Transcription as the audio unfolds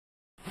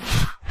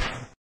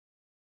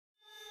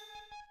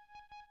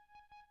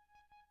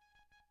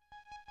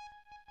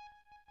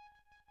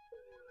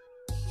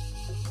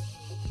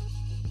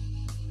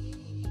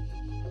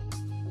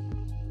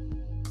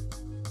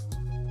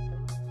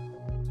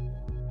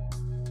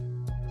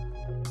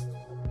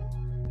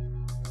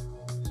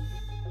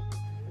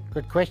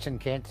Good question,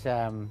 Kent.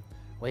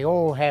 We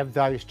all have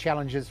those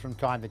challenges from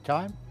time to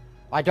time.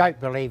 I don't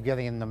believe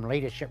giving them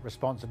leadership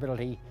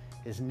responsibility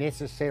is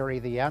necessarily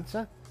the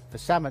answer. For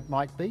some it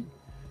might be.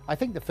 I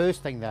think the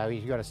first thing though is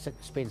you've got to sit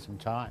and spend some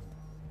time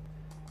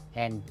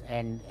and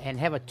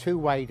have a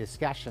two-way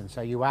discussion.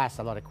 So you ask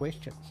a lot of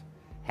questions.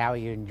 How are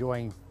you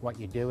enjoying what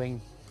you're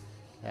doing?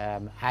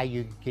 Are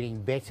you getting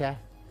better?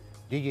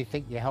 Do you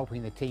think you're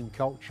helping the team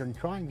culture? And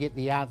try and get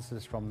the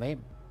answers from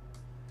them.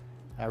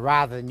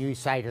 Rather than you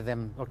say to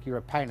them, look, you're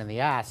a pain in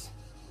the ass,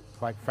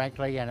 quite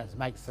frankly, and it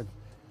makes it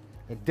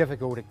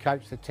difficult to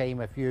coach the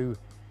team if you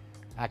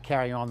are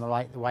carrying on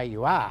the way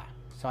you are.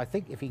 So I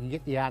think if you can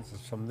get the answers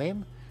from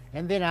them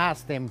and then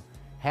ask them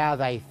how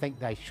they think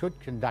they should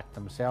conduct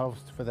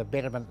themselves for the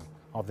betterment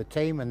of the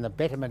team and the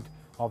betterment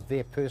of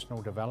their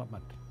personal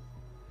development.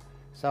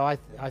 So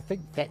I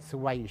think that's the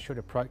way you should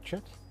approach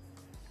it.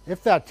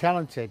 If they're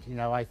talented, you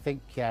know, I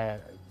think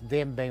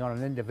them being on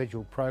an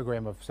individual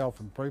program of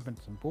self-improvement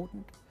is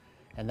important,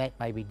 and that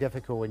may be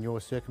difficult in your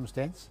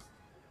circumstance.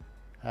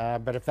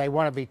 But if they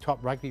want to be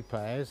top rugby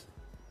players,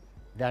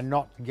 they're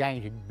not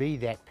going to be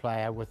that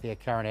player with their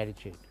current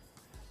attitude.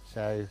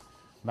 So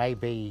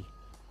maybe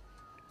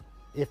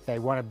if they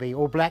want to be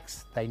All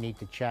Blacks, they need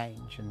to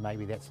change, and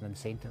maybe that's an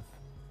incentive.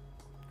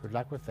 Good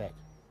luck with that.